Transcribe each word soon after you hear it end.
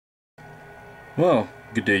Well,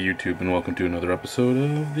 good day YouTube, and welcome to another episode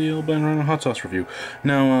of the Albino Rhino hot sauce review.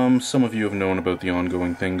 Now, some of you have known about the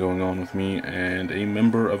ongoing thing going on with me and a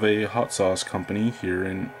member of a hot sauce company here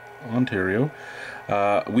in Ontario.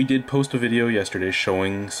 We did post a video yesterday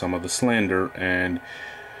showing some of the slander and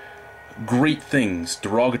great things,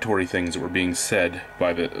 derogatory things that were being said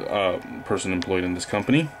by the person employed in this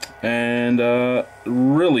company. And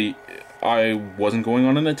really, I wasn't going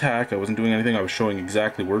on an attack, I wasn't doing anything, I was showing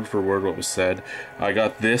exactly word for word what was said. I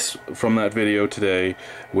got this from that video today,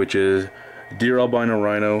 which is, "Dear Albino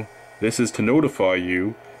Rhino, this is to notify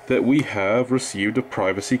you that we have received a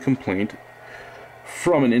privacy complaint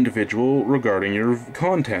from an individual regarding your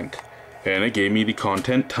content." And it gave me the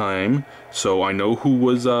content time, so I know who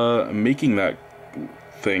was making that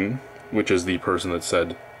thing, which is the person that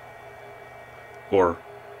said, or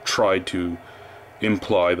tried to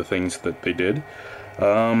imply the things that they did.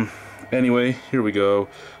 Anyway, here we go.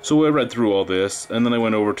 So I read through all this, and then I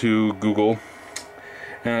went over to Google,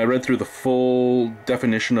 and I read through the full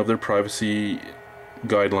definition of their privacy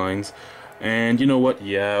guidelines. And you know what?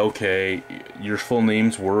 Yeah, okay, your full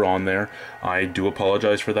names were on there. I do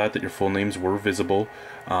apologize for that your full names were visible.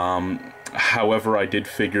 However, I did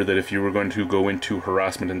figure that if you were going to go into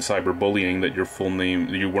harassment and cyberbullying, that your full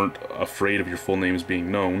name, you weren't afraid of your full names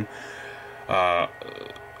being known.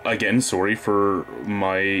 Again, sorry for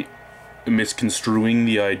my misconstruing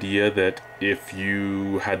the idea that if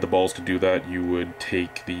you had the balls to do that, you would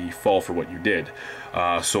take the fall for what you did.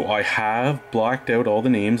 So I have blacked out all the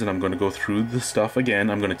names, and I'm going to go through the stuff again.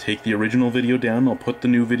 I'm going to take the original video down. I'll put the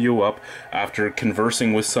new video up after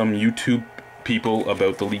conversing with some YouTube people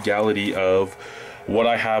about the legality of what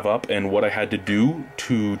I have up and what I had to do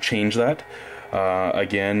to change that.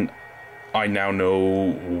 Again, I now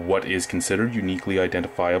know what is considered uniquely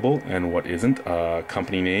identifiable and what isn't.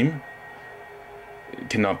 Company name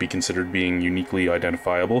cannot be considered being uniquely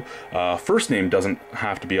identifiable. First name doesn't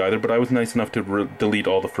have to be either, but I was nice enough to delete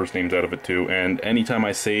all the first names out of it too. And anytime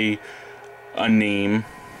I say a name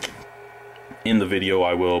in the video,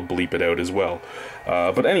 I will bleep it out as well.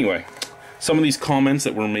 But anyway, some of these comments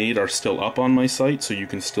that were made are still up on my site, so you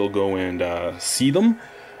can still go and see them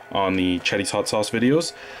on the Chetty's Hot Sauce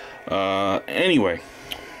videos. Anyway,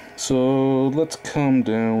 so let's come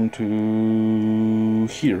down to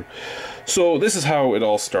here. So this is how it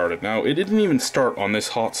all started. Now, it didn't even start on this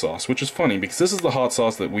hot sauce, which is funny because this is the hot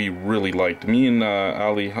sauce that we really liked. Me and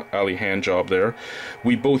Ali Handjob there,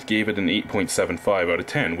 we both gave it an 8.75 out of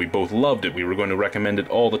 10. We both loved it. We were going to recommend it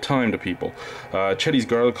all the time to people. Chetty's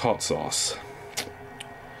garlic hot sauce.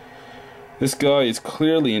 This guy is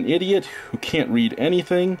clearly an idiot who can't read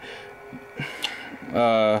anything.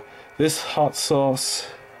 This hot sauce,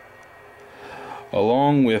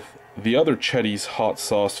 along with the other Chetty's hot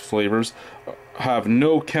sauce flavors, have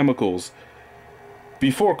no chemicals.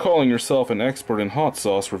 Before calling yourself an expert in hot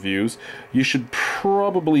sauce reviews, you should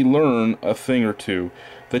probably learn a thing or two.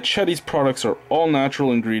 The Chetty's products are all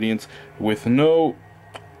natural ingredients with no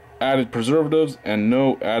added preservatives and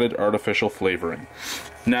no added artificial flavoring.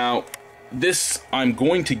 Now, this, I'm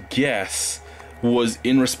going to guess, was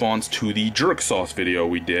in response to the jerk sauce video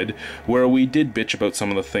we did, where we did bitch about some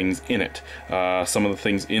of the things in it. Some of the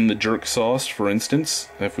things in the jerk sauce, for instance,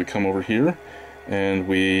 if we come over here and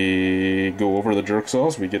we go over the jerk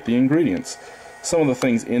sauce, we get the ingredients. Some of the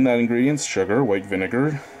things in that ingredients: sugar, white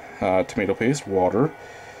vinegar, tomato paste, water,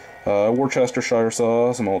 Worcestershire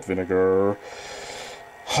sauce, malt vinegar,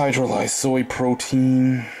 hydrolyzed soy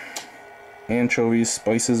protein, anchovies,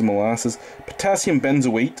 spices, molasses, potassium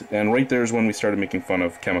benzoate, and right there is when we started making fun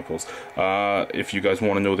of chemicals. If you guys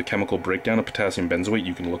want to know the chemical breakdown of potassium benzoate,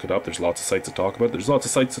 you can look it up. There's lots of sites that talk about it. There's lots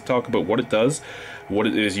of sites that talk about what it does, what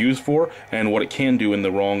it is used for, and what it can do in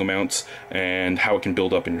the wrong amounts, and how it can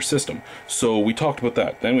build up in your system. So we talked about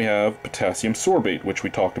that. Then we have potassium sorbate, which we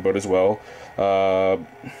talked about as well.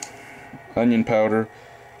 Onion powder,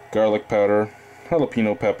 garlic powder,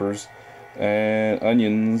 jalapeno peppers, and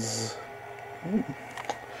onions.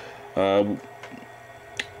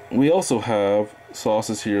 We also have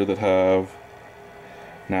sauces here that have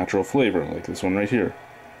natural flavor, like this one right here.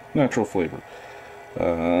 Natural flavor.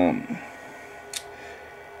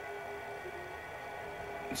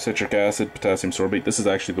 Citric acid, potassium sorbate. This is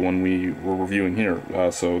actually the one we were reviewing here.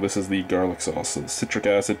 So this is the garlic sauce. So citric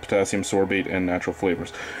acid, potassium sorbate, and natural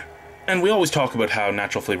flavors. And we always talk about how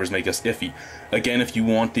natural flavors make us iffy. Again, if you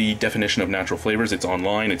want the definition of natural flavors, it's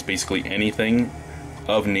online. It's basically anything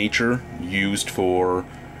of nature used for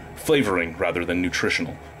flavoring rather than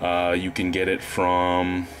nutritional. You can get it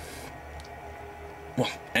from well,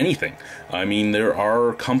 anything. I mean, there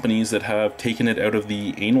are companies that have taken it out of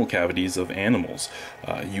the anal cavities of animals.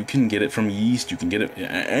 You can get it from yeast, you can get it,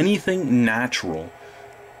 anything natural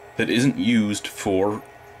that isn't used for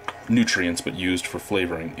nutrients but used for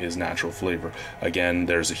flavoring is natural flavor. Again,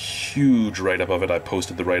 there's a huge write-up of it. I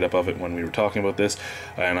posted the write-up of it when we were talking about this,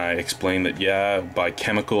 and I explained that, yeah, by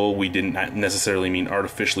chemical, we didn't necessarily mean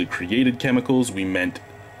artificially created chemicals, we meant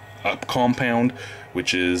a compound,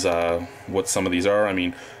 which is what some of these are. I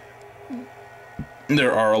mean,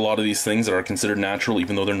 there are a lot of these things that are considered natural,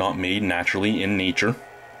 even though they're not made naturally in nature.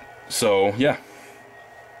 So, yeah.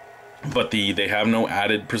 But they have no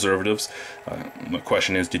added preservatives. The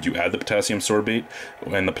question is, did you add the potassium sorbate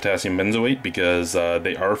and the potassium benzoate? Because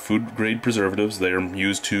they are food-grade preservatives. They're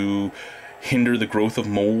used to hinder the growth of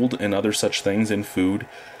mold and other such things in food.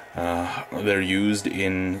 They're used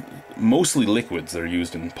in mostly liquids. They're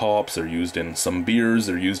used in pops, they're used in some beers,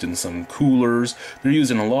 they're used in some coolers, they're used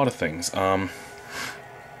in a lot of things.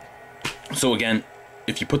 So again,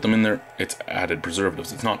 if you put them in there, it's added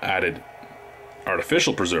preservatives. It's not added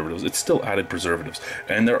artificial preservatives, it's still added preservatives.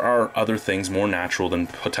 And there are other things more natural than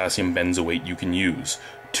potassium benzoate you can use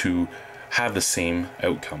to have the same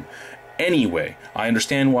outcome. Anyway, I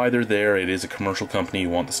understand why they're there. It is a commercial company. You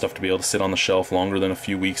want the stuff to be able to sit on the shelf longer than a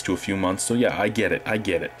few weeks to a few months. So yeah, I get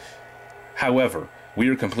it. However, we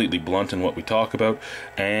are completely blunt in what we talk about,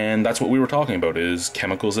 and that's what we were talking about, is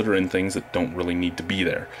chemicals that are in things that don't really need to be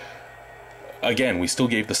there. Again, we still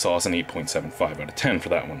gave the sauce an 8.75 out of 10 for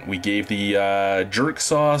that one. We gave the jerk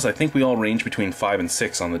sauce, I think we all ranged between 5 and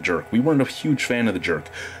 6 on the jerk. We weren't a huge fan of the jerk.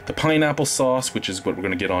 The pineapple sauce, which is what we're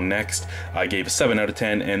going to get on next, I gave a 7 out of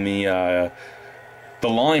 10, and the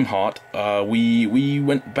lime hot, we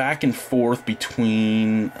went back and forth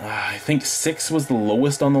between, I think 6 was the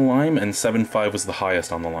lowest on the lime, and 7.5 was the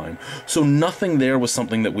highest on the lime. So nothing there was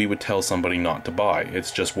something that we would tell somebody not to buy.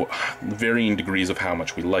 It's just varying degrees of how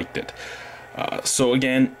much we liked it. So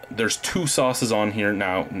again, there's 2 sauces on here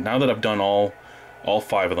now that I've done all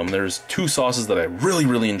 5 of them. There's 2 sauces that I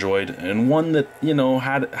really enjoyed, and one that, you know,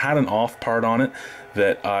 had an off part on it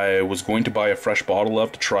that I was going to buy a fresh bottle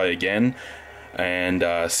of to try again and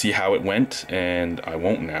see how it went, and I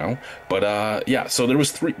won't now. But yeah, so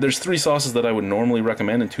there's 3 sauces that I would normally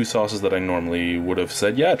recommend, and 2 sauces that I normally would have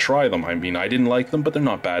said, yeah, try them. I mean, I didn't like them, but they're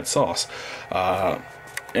not bad sauce.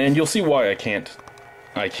 And you'll see why I can't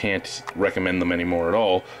recommend them anymore at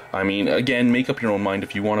all. I mean, again, make up your own mind.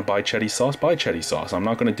 If you want to buy chetty sauce, buy chetty sauce. I'm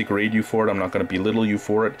not going to degrade you for it. I'm not going to belittle you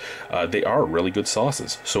for it. They are really good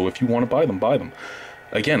sauces. So if you want to buy them, buy them.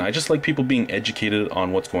 Again, I just like people being educated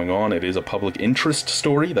on what's going on. It is a public interest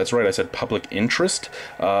story. That's right, I said public interest.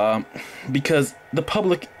 Because the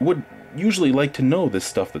public would usually like to know this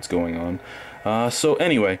stuff that's going on. So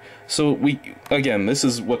anyway, again, this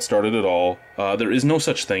is what started it all. There is no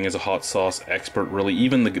such thing as a hot sauce expert, really.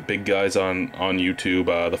 Even the big guys on YouTube,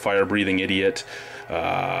 the fire-breathing idiot,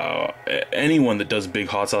 anyone that does big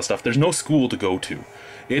hot sauce stuff, there's no school to go to.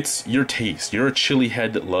 It's your taste. You're a chili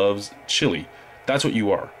head that loves chili. That's what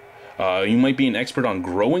you are. You might be an expert on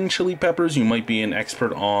growing chili peppers. You might be an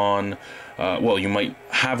expert on, well, you might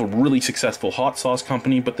have a really successful hot sauce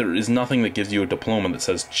company, but there is nothing that gives you a diploma that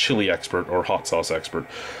says chili expert or hot sauce expert.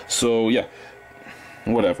 So, yeah,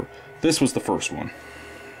 whatever. This was the first one.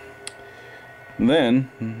 Then,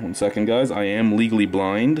 1 second, guys, I am legally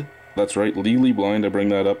blind. That's right, legally blind. I bring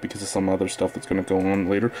that up because of some other stuff that's going to go on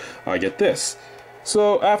later. I get this.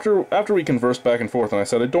 So after we conversed back and forth, and I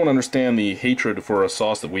said I don't understand the hatred for a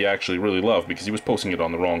sauce that we actually really love, because he was posting it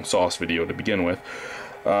on the wrong sauce video to begin with.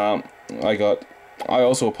 I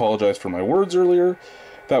also apologized for my words earlier.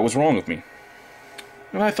 That was wrong of me.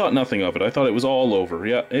 And I thought nothing of it. I thought it was all over.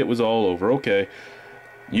 Yeah, it was all over. Okay.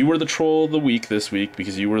 You were the troll of the week this week,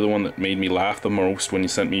 because you were the one that made me laugh the most when you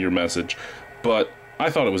sent me your message. But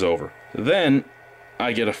I thought it was over. Then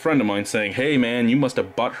I get a friend of mine saying, hey man, you must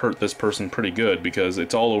have butthurt this person pretty good, because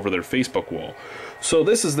it's all over their Facebook wall. So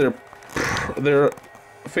this is their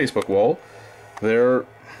Facebook wall. 1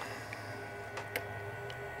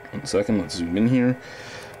 second, let's zoom in here.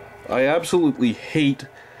 I absolutely hate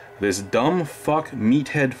this dumb fuck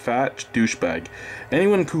meathead fat douchebag.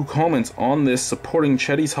 Anyone who comments on this supporting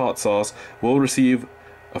Chetty's hot sauce will receive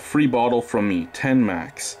a free bottle from me, 10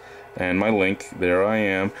 max. And my link, there I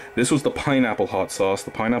am. This was the pineapple hot sauce.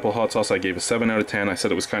 The pineapple hot sauce I gave a 7 out of 10. I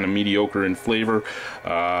said it was kind of mediocre in flavor,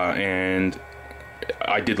 and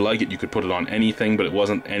I did like it. You could put it on anything, but it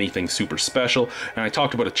wasn't anything super special. And I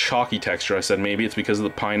talked about a chalky texture. I said maybe it's because of the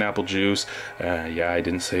pineapple juice. Yeah, I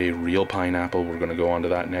didn't say real pineapple. We're going to go on to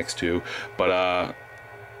that next too. But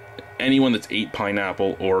anyone that's ate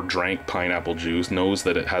pineapple or drank pineapple juice knows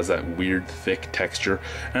that it has that weird thick texture,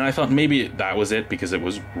 and I thought maybe that was it because it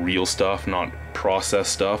was real stuff, not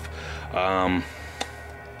processed stuff.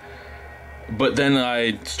 But then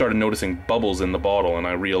I started noticing bubbles in the bottle, and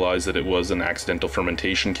I realized that it was an accidental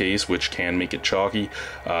fermentation case, which can make it chalky.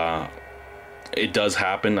 It does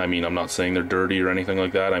happen. I mean, I'm not saying they're dirty or anything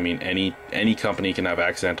like that. I mean, any company can have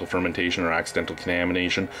accidental fermentation or accidental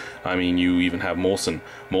contamination. I mean, you even have Molson.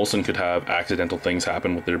 Molson could have accidental things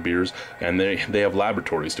happen with their beers, and they have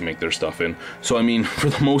laboratories to make their stuff in. So, I mean, for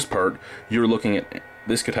the most part, you're looking at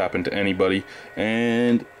this could happen to anybody.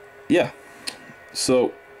 And, yeah.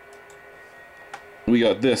 So, we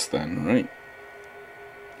got this then, right?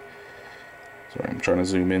 Sorry, I'm trying to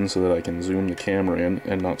zoom in so that I can zoom the camera in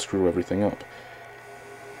and not screw everything up.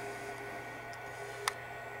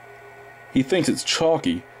 He thinks it's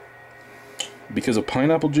chalky because of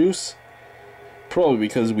pineapple juice? Probably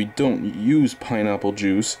because we don't use pineapple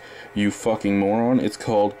juice, you fucking moron. It's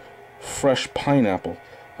called fresh pineapple.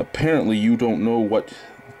 Apparently you don't know what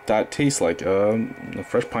that tastes like. A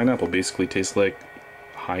fresh pineapple basically tastes like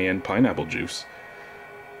high-end pineapple juice,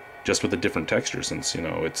 just with a different texture, since, you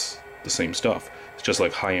know, it's the same stuff. It's just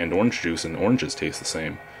like high-end orange juice, and oranges taste the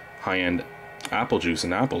same. High-end apple juice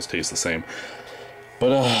and apples taste the same.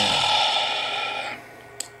 But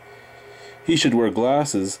he should wear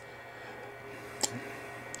glasses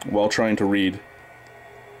while trying to read.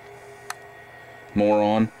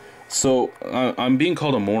 Moron. So I'm being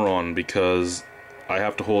called a moron because I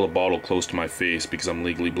have to hold a bottle close to my face because I'm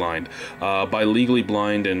legally blind. By legally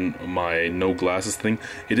blind and my no glasses thing,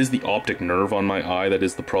 it is the optic nerve on my eye that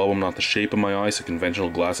is the problem, not the shape of my eye, so conventional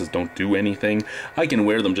glasses don't do anything. I can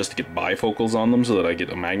wear them just to get bifocals on them so that I get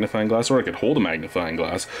a magnifying glass, or I could hold a magnifying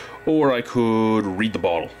glass, or I could read the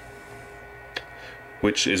bottle.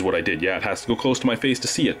 Which is what I did. Yeah, it has to go close to my face to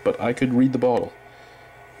see it, but I could read the bottle.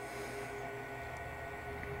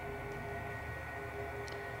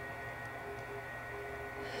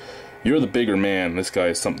 You're the bigger man. This guy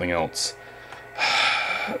is something else.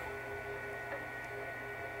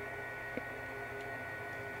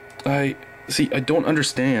 I don't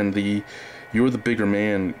understand the "you're the bigger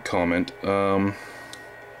man" comment.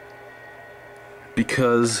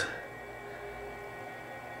 Because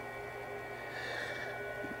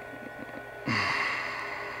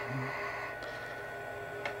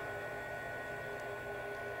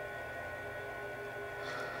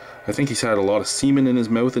I think he's had a lot of semen in his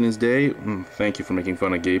mouth in his day. Thank you for making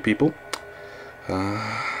fun of gay people.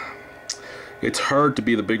 It's hard to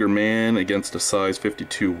be the bigger man against a size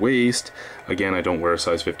 52 waist. Again, I don't wear a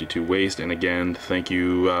size 52 waist, and again, thank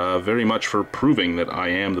you very much for proving that I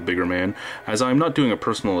am the bigger man, as I'm not doing a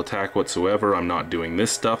personal attack whatsoever. I'm not doing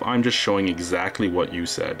this stuff. I'm just showing exactly what you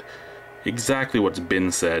said. Exactly what's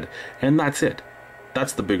been said, and that's it.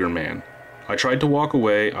 That's the bigger man. I tried to walk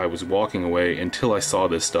away, I was walking away until I saw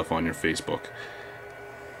this stuff on your Facebook.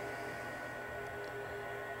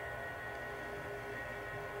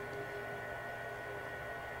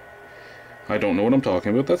 I don't know what I'm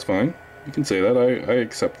talking about, that's fine. You can say that, I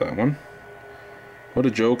accept that one. What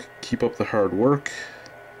a joke, keep up the hard work.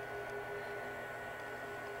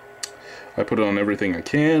 I put it on everything I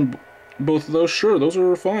can. Both of those, sure, those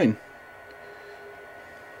are fine.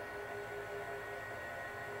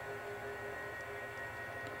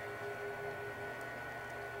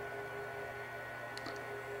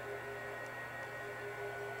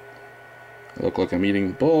 I look like I'm eating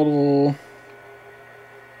the bottle.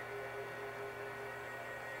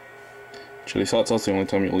 Chili hot sauce, the only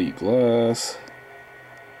time you'll eat glass.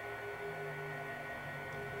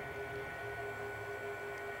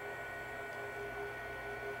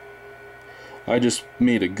 I just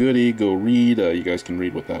made a goodie, go read. You guys can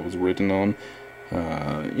read what that was written on.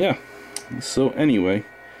 Yeah, so anyway.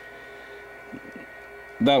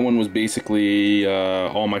 That one was basically,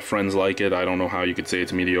 all my friends like it. I don't know how you could say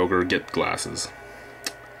it's mediocre. Get glasses.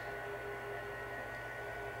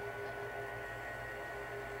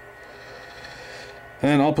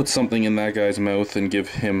 And I'll put something in that guy's mouth and give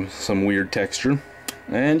him some weird texture.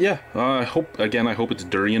 And yeah, I hope it's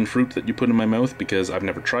durian fruit that you put in my mouth, because I've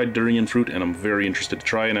never tried durian fruit and I'm very interested to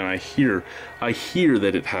try it, and I hear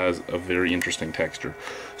that it has a very interesting texture.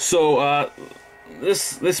 So,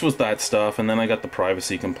 This was that stuff, and then I got the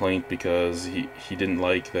privacy complaint because he didn't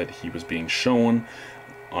like that he was being shown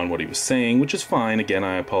on what he was saying, which is fine. Again,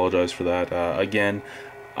 I apologize for that. Again,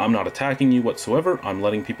 I'm not attacking you whatsoever. I'm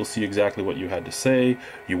letting people see exactly what you had to say.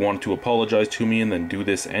 You wanted to apologize to me and then do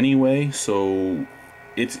this anyway, so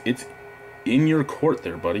it's in your court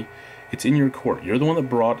there, buddy. It's in your court. You're the one that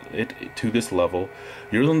brought it to this level.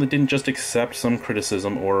 You're the one that didn't just accept some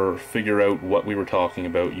criticism or figure out what we were talking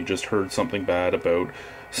about. You just heard something bad about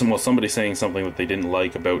somebody saying something that they didn't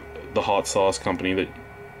like about the hot sauce company that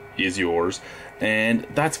is yours, and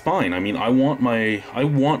that's fine. I mean, I want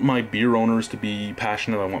my beer owners to be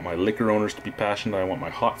passionate. I want my liquor owners to be passionate. I want my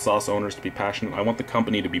hot sauce owners to be passionate. I want the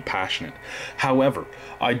company to be passionate. However,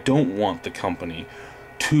 I don't want the company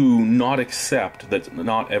to not accept that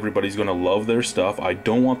not everybody's going to love their stuff. I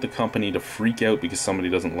don't want the company to freak out because somebody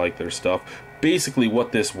doesn't like their stuff. Basically,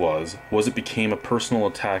 what this was it became a personal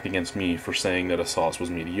attack against me for saying that a sauce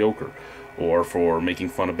was mediocre, or for making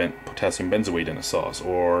fun of potassium benzoate in a sauce,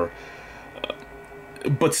 or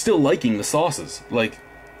but still liking the sauces. Like,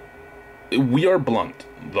 we are blunt.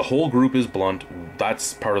 The whole group is blunt.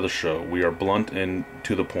 That's part of the show. We are blunt and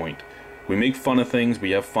to the point. We make fun of things,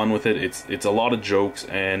 we have fun with it, it's a lot of jokes,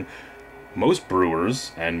 and most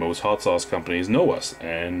brewers and most hot sauce companies know us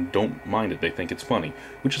and don't mind it. They think it's funny,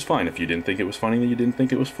 which is fine. If you didn't think it was funny, then you didn't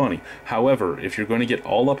think it was funny. However, if you're going to get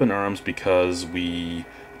all up in arms because we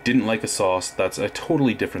didn't like a sauce, that's a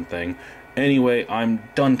totally different thing. Anyway, I'm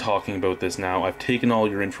done talking about this now. I've taken all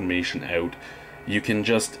your information out. You can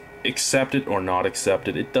just accept it or not accept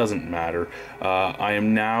it. It doesn't matter. I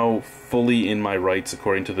am now fully in my rights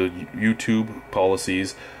according to the YouTube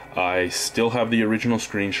policies. I still have the original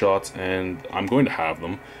screenshots, and I'm going to have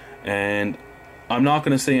them. And I'm not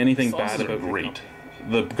going to say anything bad about great.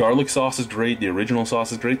 The garlic sauce is great. The original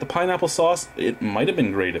sauce is great. The pineapple sauce, it might have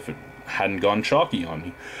been great if it hadn't gone chalky on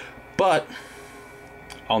me. But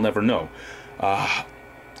I'll never know.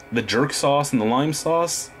 The jerk sauce and the lime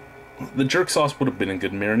sauce, the jerk sauce would have been a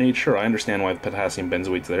good marinade. Sure, I understand why the potassium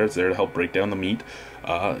benzoate's there. It's there to help break down the meat.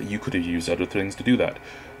 You could have used other things to do that.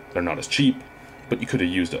 They're not as cheap, but you could have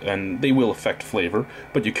used it, and they will affect flavor,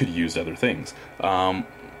 but you could have used other things.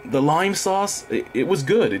 The lime sauce, it was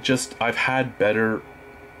good. It just, I've had better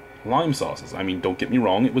lime sauces. I mean, don't get me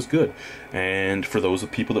wrong, it was good. And for those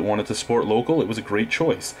people that wanted to support local, it was a great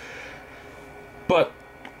choice. But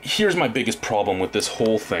here's my biggest problem with this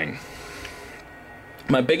whole thing.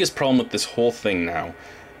 My biggest problem with this whole thing now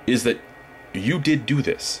is that you did do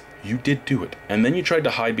this. You did do it. And then you tried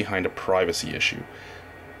to hide behind a privacy issue.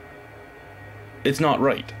 It's not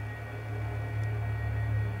right.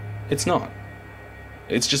 It's not.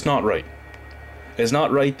 It's just not right. It's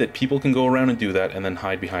not right that people can go around and do that and then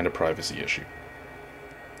hide behind a privacy issue.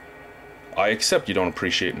 I accept you don't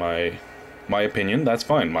appreciate my opinion. That's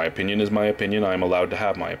fine. My opinion is my opinion. I'm allowed to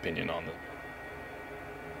have my opinion on it.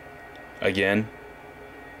 Again,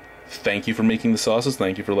 thank you for making the sauces.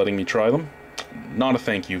 Thank you for letting me try them. Not a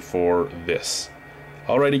thank you for this.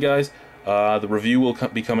 Alrighty, guys. The review will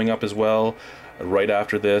be coming up as well right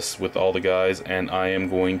after this with all the guys, and I am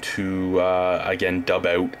going to, again, dub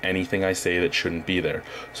out anything I say that shouldn't be there.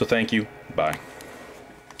 So thank you. Bye.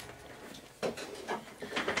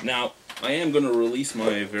 Now, I am going to release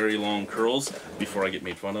my very long curls before I get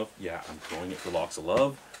made fun of. Yeah, I'm growing it for locks of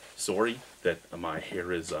love. Sorry that my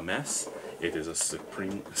hair is a mess. It is a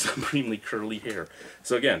supremely curly hair.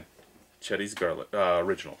 So again, Chetty's garlic,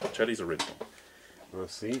 original. Chetty's original. Want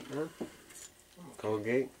a seat, huh?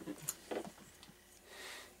 Colgate.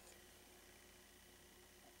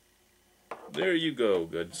 There you go,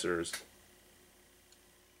 good sirs.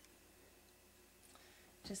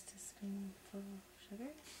 Just a spoonful of sugar.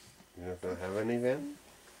 You're not gonna have any then?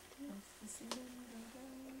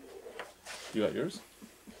 You got yours?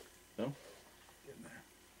 No? Getting there.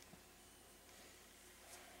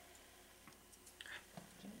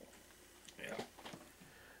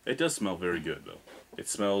 Yeah. It does smell very good though. It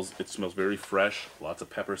smells very fresh, lots of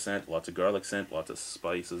pepper scent, lots of garlic scent, lots of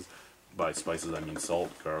spices. By spices I mean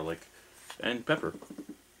salt, garlic, and pepper.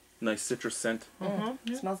 Nice citrus scent. Yeah.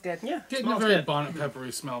 Smells good. Yeah, Getting a smells very good. bonnet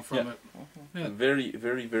peppery smell from Yeah. it. Yeah. Very,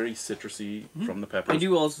 very, very citrusy from the peppers. I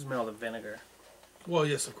do also smell the vinegar. Well,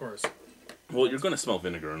 yes, of course. Well, you're going to smell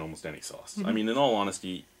vinegar in almost any sauce. I mean, in all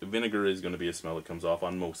honesty, vinegar is going to be a smell that comes off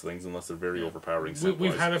on most things unless they're very overpowering scent-wise.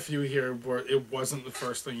 We've had a few here where it wasn't the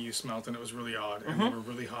first thing you smelled, and it was really odd, and they were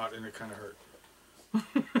really hot, and it kind of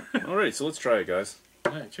hurt. Alright, so let's try it, guys.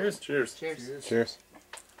 All right, cheers. Cheers. Cheers. Cheers.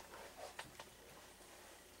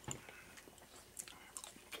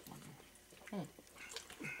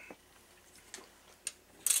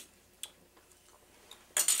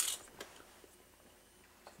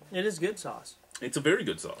 It is good sauce. It's a very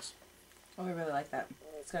good sauce. Oh, I really like that.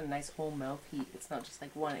 It's got a nice whole mouth heat. It's not just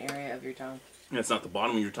like one area of your tongue. And it's not the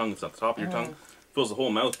bottom of your tongue, it's not the top of your tongue. Fills the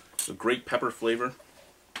whole mouth. It's a great pepper flavor.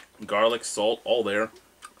 Garlic, salt, all there.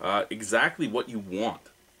 Exactly what you want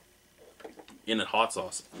in a hot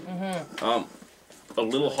sauce. a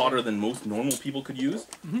little hotter than most normal people could use.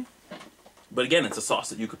 But again, it's a sauce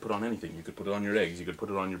that you could put on anything. You could put it on your eggs. You could put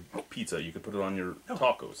it on your pizza. You could put it on your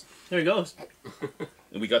tacos. There he goes.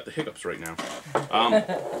 And we got the hiccups right now.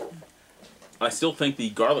 I still think the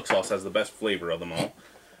garlic sauce has the best flavor of them all.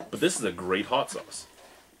 But this is a great hot sauce.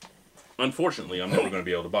 Unfortunately, I'm never going to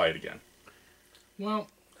be able to buy it again. Well,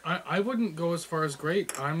 I wouldn't go as far as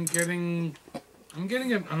great. I'm getting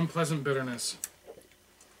an unpleasant bitterness.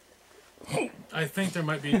 I think there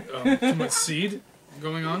might be too much seed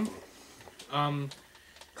going on.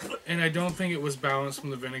 And I don't think it was balanced from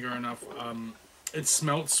the vinegar enough. It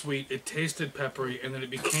smelled sweet, it tasted peppery, and then it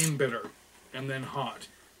became bitter, and then hot.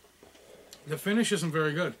 The finish isn't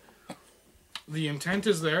very good. The intent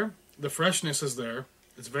is there, the freshness is there,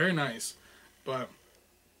 it's very nice, but,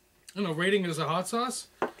 you know, rating it as a hot sauce,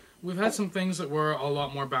 we've had some things that were a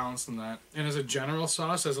lot more balanced than that. And as a general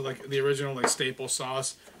sauce, as like the original like staple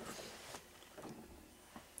sauce,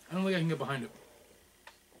 I don't think I can get behind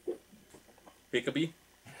it. Hiccupy?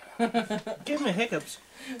 Give me hiccups.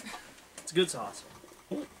 It's a good sauce.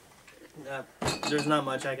 There's not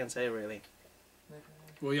much I can say, really.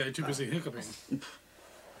 Well, yeah, you're too busy hiccuping.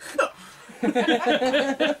 I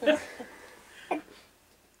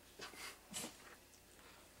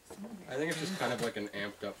think it's just kind of like an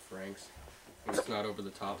amped up Frank's. When it's not over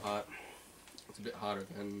the top hot. It's a bit hotter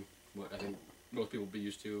than what I think most people would be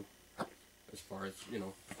used to. As far as, you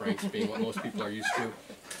know, Frank's being what most people are used to.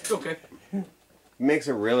 It's okay. What makes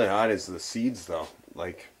it really hot is the seeds, though.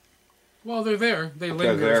 Like, Well, they're there, they they're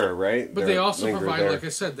linger. there, right? But They're they also linger provide, there. like I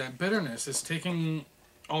said, that bitterness. It's taking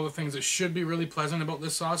all the things that should be really pleasant about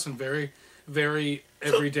this sauce and very, very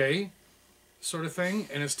everyday sort of thing,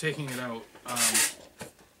 and it's taking it out.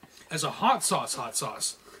 As a hot sauce,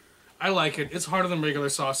 I like it. It's hotter than regular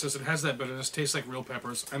sauces. It has that bitterness. Tastes like real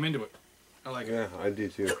peppers. I'm into it. I like it. Yeah, I do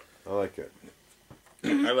too. I like it.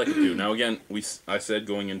 I like it too. Now again, I said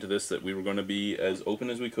going into this that we were going to be as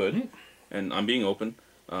open as we could, and I'm being open.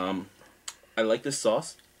 I like this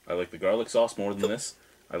sauce. I like the garlic sauce more than this.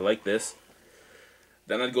 I like this.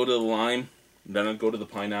 Then I'd go to the lime. Then I'd go to the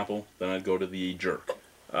pineapple. Then I'd go to the jerk.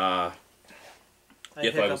 If I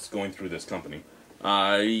was going through this company,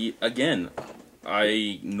 I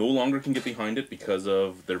no longer can get behind it because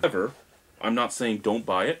of their flavor. I'm not saying don't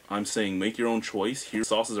buy it. I'm saying make your own choice. Here,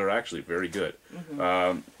 sauces are actually very good.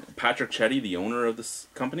 Patrick Chetty, the owner of this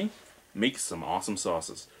company, makes some awesome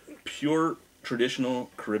sauces. Pure,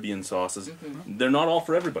 traditional Caribbean sauces. They're not all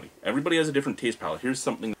for everybody. Everybody has a different taste palette. Here's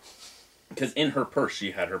something. Because in her purse,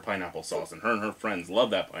 she had her pineapple sauce, and her friends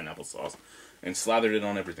love that pineapple sauce, and slathered it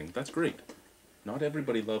on everything. That's great. Not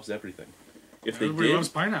everybody loves everything. If they Everybody did, loves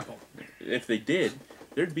pineapple. if they did,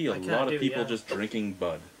 there'd be a lot of people just drinking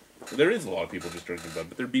Bud. There is a lot of people just drinking Bud,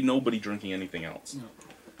 but there'd be nobody drinking anything else.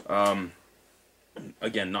 No.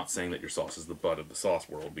 Again, not saying that your sauce is the Bud of the sauce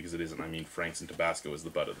world, because it isn't. I mean, Frank's and Tabasco is the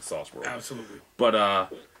Bud of the sauce world. Absolutely. But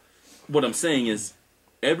what I'm saying is,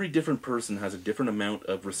 every different person has a different amount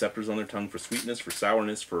of receptors on their tongue for sweetness, for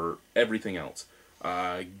sourness, for everything else.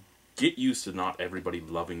 Get used to not everybody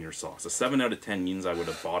loving your sauce. A 7 out of 10 means I would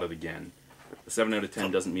have bought it again. A 7 out of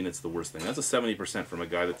 10 doesn't mean it's the worst thing. That's a 70% from a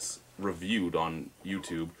guy that's reviewed on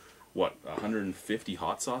YouTube, what, 150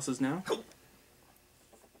 hot sauces now?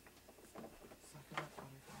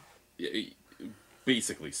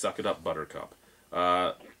 Basically, suck it up, Buttercup.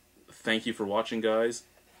 Thank you for watching, guys.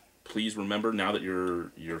 Please remember, now that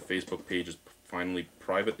your Facebook page is finally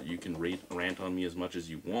private, that you can rant on me as much as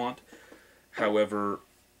you want. However,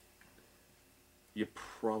 you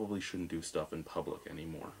probably shouldn't do stuff in public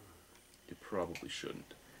anymore. You probably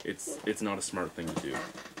shouldn't. It's not a smart thing to do.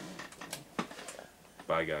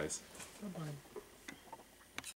 Bye, guys. Bye-bye.